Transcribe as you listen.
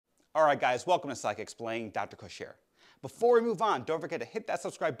All right, guys, welcome to Psych Explained. Dr. Kushner. Before we move on, don't forget to hit that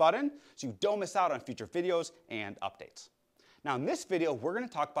subscribe button so you don't miss out on future videos and updates. Now, in this video, we're going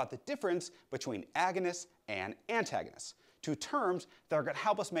to talk about the difference between agonists and antagonists, two terms that are going to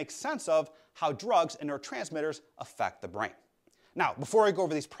help us make sense of how drugs and neurotransmitters affect the brain. Now, before I go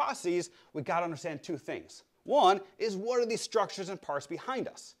over these processes, we got to understand two things. One is, what are these structures and parts behind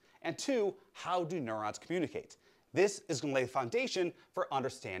us? And two, how do neurons communicate? This is going to lay the foundation for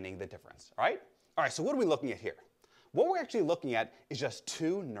understanding the difference, all right? All right, so what are we looking at here? What we're actually looking at is just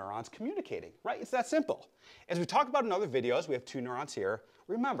two neurons communicating, right? It's that simple. As we talked about in other videos, we have two neurons here.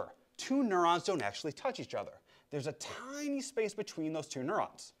 Remember, two neurons don't actually touch each other. There's a tiny space between those two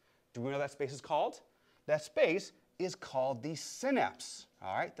neurons. Do we know what that space is called? That space is called the synapse,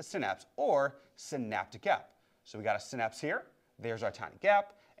 all right? The synapse, or synaptic gap. So we got a synapse here. There's our tiny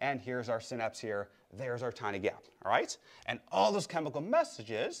gap. And here's our synapse here. There's our tiny gap, all right? And all those chemical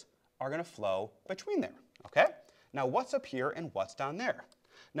messages are going to flow between there, okay? Now, what's up here and what's down there?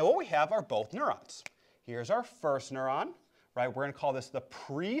 Now, what we have are both neurons. Here's our first neuron, right? We're going to call this the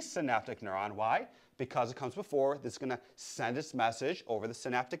presynaptic neuron. Why? Because it comes before. This is going to send its message over the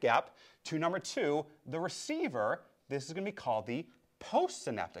synaptic gap to number two, the receiver. This is going to be called the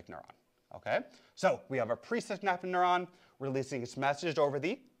postsynaptic neuron, okay? So we have our presynaptic neuron releasing its message over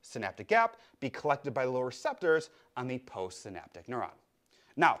the synaptic gap, be collected by the little receptors on the postsynaptic neuron.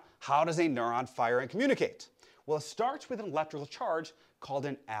 Now, how does a neuron fire and communicate? Well, it starts with an electrical charge called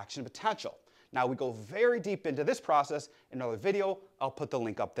an action potential. Now, we go very deep into this process in another video. I'll put the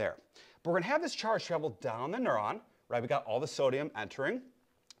link up there. But we're going to have this charge travel down the neuron, right? We got all the sodium entering,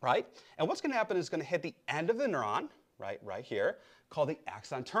 right? And what's going to happen is it's going to hit the end of the neuron, right here, called the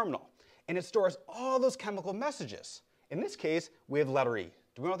axon terminal. And it stores all those chemical messages. In this case, we have letter E.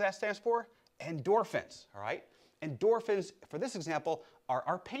 Do we know what that stands for? Endorphins, all right? Endorphins, for this example, are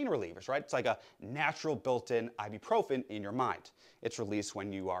our pain relievers, right? It's like a natural built-in ibuprofen in your mind. It's released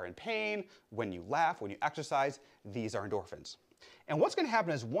when you are in pain, when you laugh, when you exercise. These are endorphins. And what's going to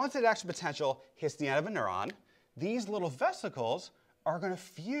happen is once that action potential hits the end of a neuron, these little vesicles are going to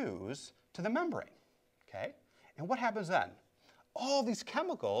fuse to the membrane, okay? And what happens then? All these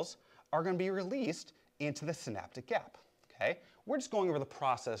chemicals are going to be released into the synaptic gap, okay? We're just going over the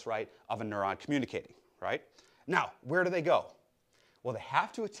process, right, of a neuron communicating, right? Now, where do they go? Well, they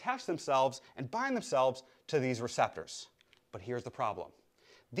have to attach themselves and bind themselves to these receptors. But here's the problem.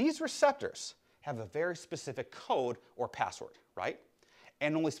 These receptors have a very specific code or password, right?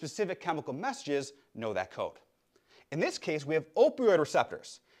 And only specific chemical messages know that code. In this case, we have opioid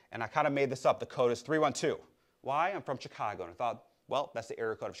receptors. And I kind of made this up. The code is 312. Why? I'm from Chicago, and I thought, well, that's the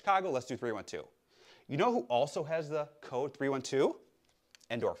area code of Chicago. Let's do 312. You know who also has the code 312?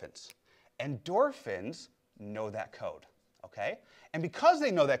 Endorphins. Endorphins know that code, okay? And because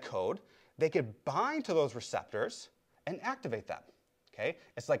they know that code, they can bind to those receptors and activate them, okay?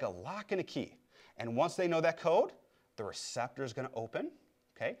 It's like a lock and a key. And once they know that code, the receptor is going to open,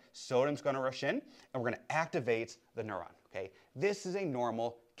 okay? Sodium's going to rush in, and we're going to activate the neuron, okay? This is a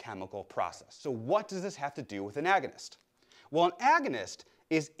normal chemical process. So what does this have to do with an agonist? Well, an agonist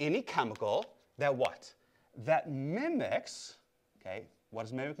is any chemical that what? That mimics, okay, what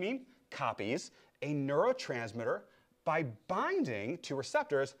does mimic mean? Copies a neurotransmitter by binding to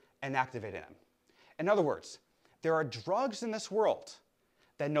receptors and activating them. In other words, there are drugs in this world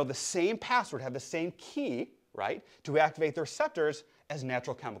that know the same password, have the same key, right, to activate the receptors as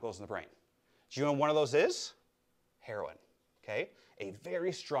natural chemicals in the brain. Do you know what one of those is? Heroin, okay? A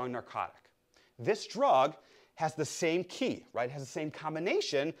very strong narcotic. This drug has the same key, right? It has the same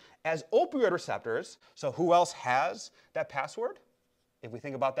combination as opioid receptors. So who else has that password? If we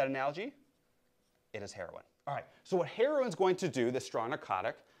think about that analogy, it is heroin. All right, so what heroin is going to do, this strong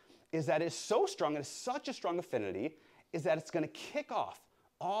narcotic, is that it's so strong, it has such a strong affinity, is that it's going to kick off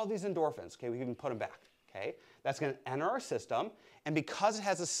all these endorphins. Okay, we can even put them back. Okay, that's going to enter our system, and because it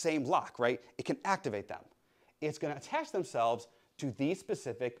has the same lock, right, it can activate them. It's going to attach themselves to these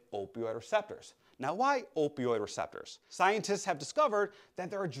specific opioid receptors. Now, why opioid receptors? Scientists have discovered that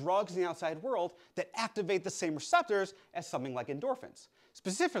there are drugs in the outside world that activate the same receptors as something like endorphins,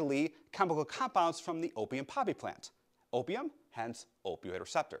 specifically chemical compounds from the opium poppy plant. Opium, hence opioid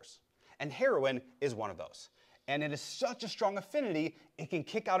receptors. And heroin is one of those. And it is such a strong affinity, it can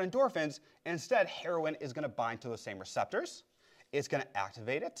kick out endorphins, and instead heroin is going to bind to those same receptors. It's going to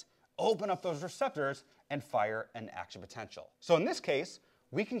activate it, open up those receptors, and fire an action potential. So in this case,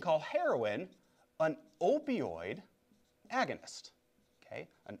 we can call heroin an opioid agonist, okay?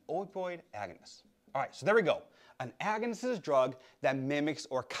 An opioid agonist. All right, so there we go. An agonist is a drug that mimics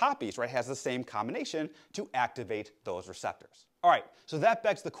or copies, right, has the same combination to activate those receptors. All right, so that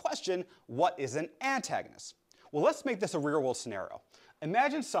begs the question, what is an antagonist? Well, let's make this a real-world scenario.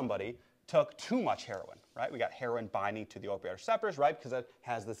 Imagine somebody took too much heroin, right? We got heroin binding to the opioid receptors, right? Because it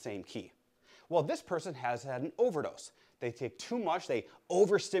has the same key. Well, this person has had an overdose. They take too much, they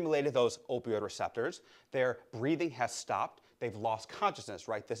overstimulated those opioid receptors, their breathing has stopped, they've lost consciousness,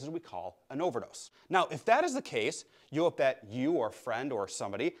 right? This is what we call an overdose. Now, if that is the case, you hope that you or a friend or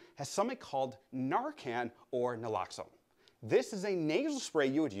somebody has something called Narcan or naloxone. This is a nasal spray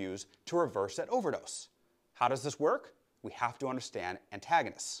you would use to reverse that overdose. How does this work? We have to understand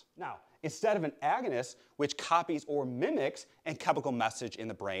antagonists. Now, instead of an agonist, which copies or mimics a chemical message in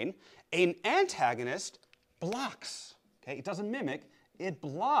the brain, an antagonist blocks. Okay? It doesn't mimic, it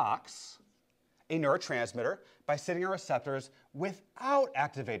blocks a neurotransmitter by sitting on receptors without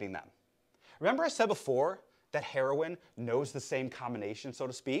activating them. Remember I said before that heroin knows the same combination, so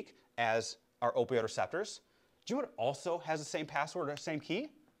to speak, as our opioid receptors? Do you know what also has the same password or same key?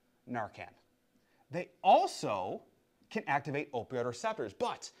 Narcan. They also can activate opioid receptors,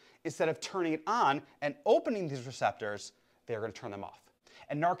 but instead of turning it on and opening these receptors, they're going to turn them off.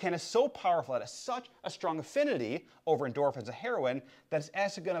 And Narcan is so powerful, it has such a strong affinity over endorphins and heroin that it's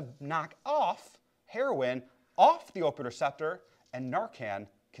actually going to knock off heroin off the opioid receptor, and Narcan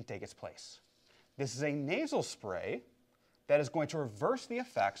can take its place. This is a nasal spray that is going to reverse the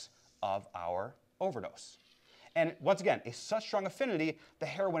effects of our overdose. And once again, it's such strong affinity, the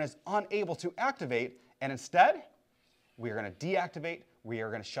heroin is unable to activate, and instead, we are going to deactivate, we are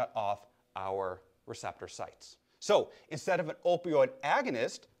going to shut off our receptor sites. So instead of an opioid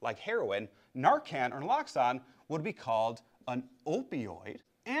agonist like heroin, Narcan or naloxone would be called an opioid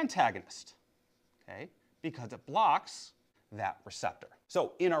antagonist, okay? Because it blocks that receptor.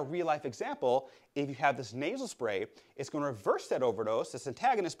 So in our real life example, if you have this nasal spray, it's going to reverse that overdose, this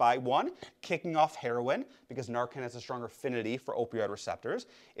antagonist, by one, kicking off heroin, because Narcan has a stronger affinity for opioid receptors.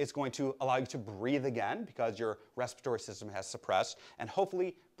 It's going to allow you to breathe again because your respiratory system has suppressed, and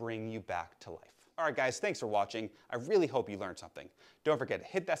hopefully bring you back to life. All right, guys, thanks for watching. I really hope you learned something. Don't forget to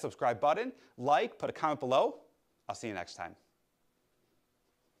hit that subscribe button, like, put a comment below. I'll see you next time.